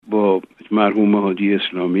مرحوم هادی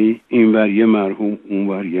اسلامی، این ور یه مرحوم اون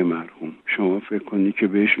ور یه مرحوم. شما فکر کنید که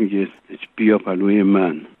بهش میگه بیا پلوی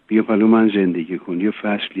من، بیا پلو من زندگی کن. یه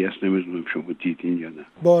فصلی هست، نمیدونم شما دیدین یا نه.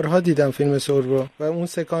 بارها دیدم فیلم سر رو و اون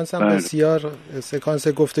سکانس هم بسیار سکانس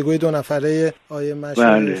گفتگوی دو نفره آیه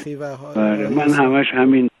مشایخی و هایی. من همش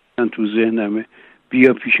همین تو ذهنمه،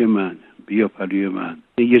 بیا پیش من، بیا پلوی من.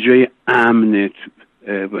 یه جای امنه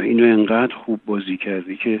و اینو انقدر خوب بازی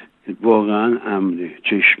کردی که واقعا امنه.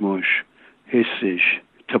 چشماش، حسش،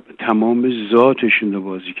 تمام ذاتش اینو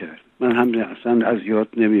بازی کرد. من هم اصلا از یاد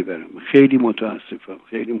نمیبرم. خیلی متاسفم.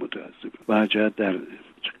 بهجت در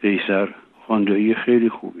قیصر خواندایی خیلی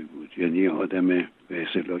خوبی بود. یعنی آدم به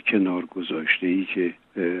اصطلاح کنار گذاشته‌ای که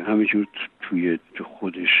همینجور تو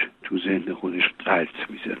خودش، تو ذهن خودش غلط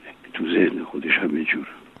میزنه. تو ذهن خودش همینجور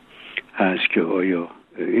هست که آیا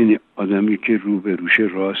این آدمی که روبروش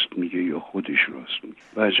راست میگه یا خودش راست میگه.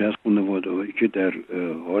 بهجت خانواده‌هایی که در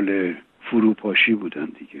حال فروپاشی بودن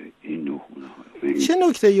دیگه، این نوع خونه‌ها. چه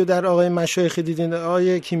نکته‌ای در آقای مشایخی دیدین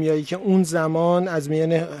آقای کیمیایی که اون زمان از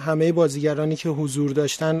میان همه بازیگرانی که حضور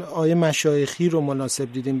داشتن آقای مشایخی رو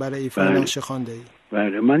مناسب دیدین برای ایفای نقش خوانده‌ای؟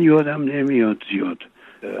 بله، من یادم نمیاد زیاد.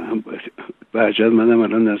 بهجت منم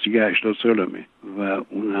الان نزدیک 80 سالمه و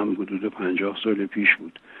اون هم حدود 50 سال پیش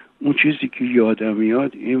بود. اون چیزی که یادم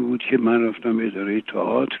میاد این بود که من رفتم اداره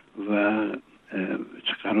تئاتر و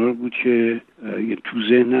قرار بود که تو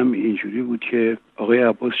ذهنم اینجوری بود که آقای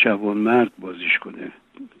عباس جوانمرد بازیش کنه،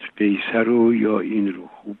 قیصر رو یا این رو،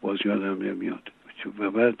 خوب باز یادم نمیاد.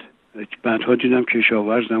 و بعدها دیدم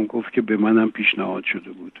کشاورزم گفت که به منم پیشنهاد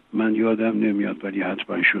شده بود. من یادم نمیاد ولی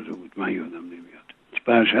حتما شده بود، من یادم نمیاد.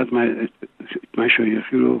 برشت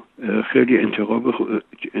مشایخی رو خیلی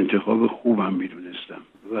انتخاب خوبم میدونستم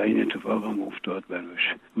و این اتفاق هم افتاد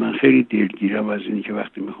براش. من خیلی دلگیرم از اینی که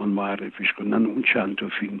وقتی میخوان معرفیش کنن اون چند تا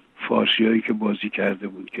فیلم فارسی هایی که بازی کرده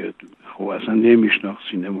بود که خب اصلا نمیشناخت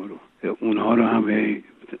سینما رو، اونها رو هم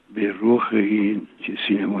به رخ این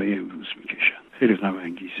سینمای امروز میکشن. خیلی غم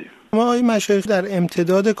انگیزه. آقای مشایخی در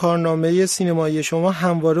امتداد کارنامه سینمایی شما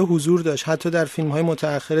همواره حضور داشت، حتی در فیلم‌های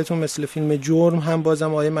متأخرتون مثل فیلم جرم هم بازم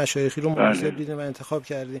آقای مشایخی رو مناسب دیدین و انتخاب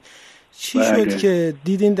کردین. چی شد که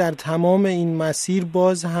دیدین در تمام این مسیر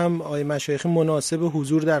باز هم آقای مشایخی مناسب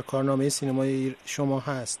حضور در کارنامه سینمایی شما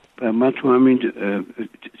هست؟ من تو همین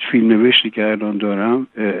فیلم نوشتی که الان دارم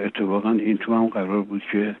اتفاقا این تو هم قرار بود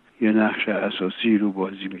که یه نقش اساسی رو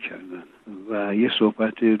بازی میکردن و یه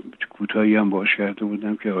صحبت کوتاهی هم باش کرده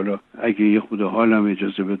بودم که حالا اگه یه خود حالم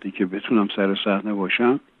اجازه بده که بتونم سر صحنه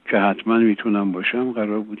باشم، که حتما میتونم باشم،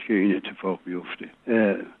 قرار بود که این اتفاق بیفته.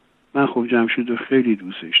 من خب جمشید رو خیلی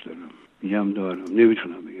دوستش دارم، میگم دارم،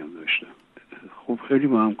 نمیتونم بگم داشتم. خب خیلی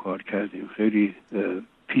با هم کار کردیم، خیلی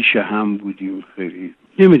پیش هم بودیم، خیلی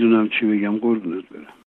نمیدونم چی بگم، قربونت برم.